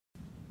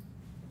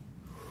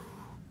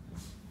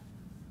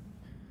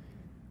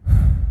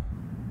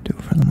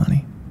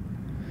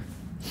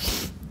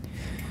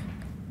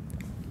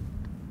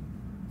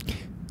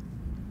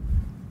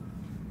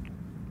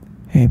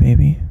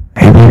baby?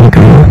 Hey, baby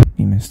girl.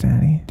 You miss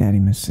Daddy? Daddy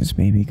missed his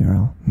baby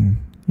girl. You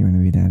wanna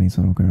be Daddy's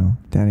little girl?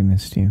 Daddy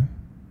missed you.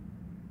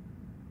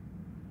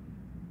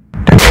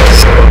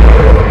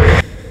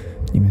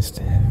 You missed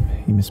him.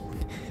 You missed...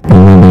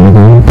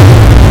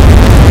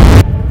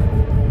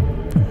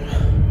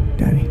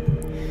 Daddy.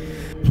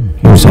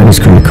 Here's Daddy's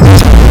credit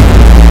card.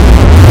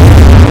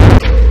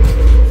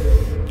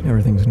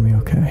 Everything's gonna be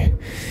okay.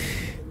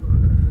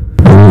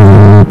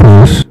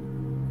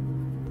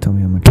 Tell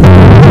me how much.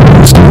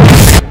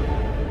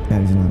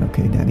 Daddy's not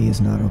okay. Daddy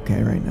is not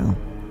okay right now.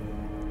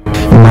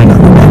 You might not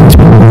know Daddy's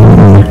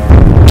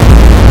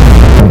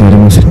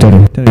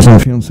Daddy's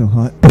not feeling so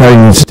hot. Daddy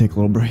needs to take a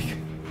little break.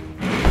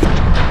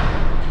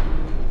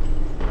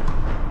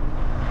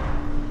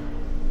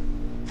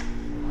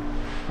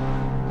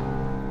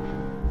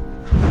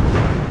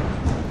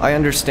 I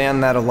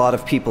understand that a lot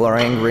of people are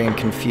angry and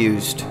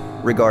confused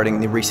regarding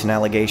the recent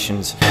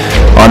allegations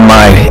on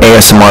my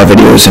ASMR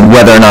videos and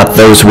whether or not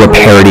those were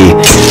parody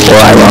or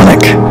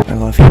ironic. I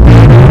love you.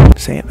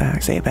 Say it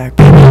back,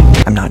 baby.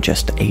 I'm not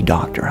just a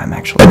doctor, I'm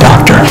actually A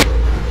doctor.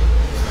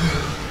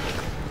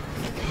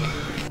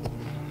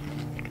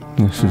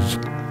 This is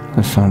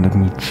the sound of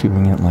me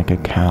chewing it like a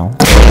cow.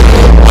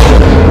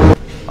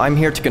 I'm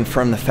here to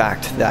confirm the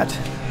fact that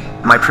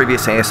my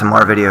previous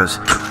ASMR videos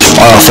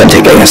are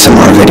authentic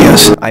ASMR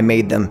videos. I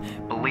made them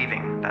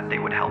believing that they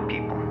would help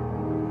people,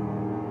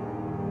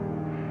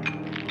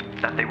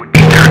 that they would be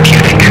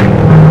therapeutic.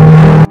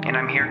 And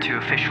I'm here to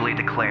officially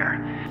declare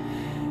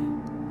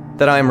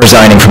that I am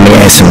resigning from the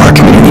ASMR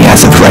community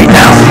as of right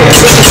now.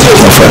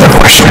 No further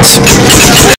questions.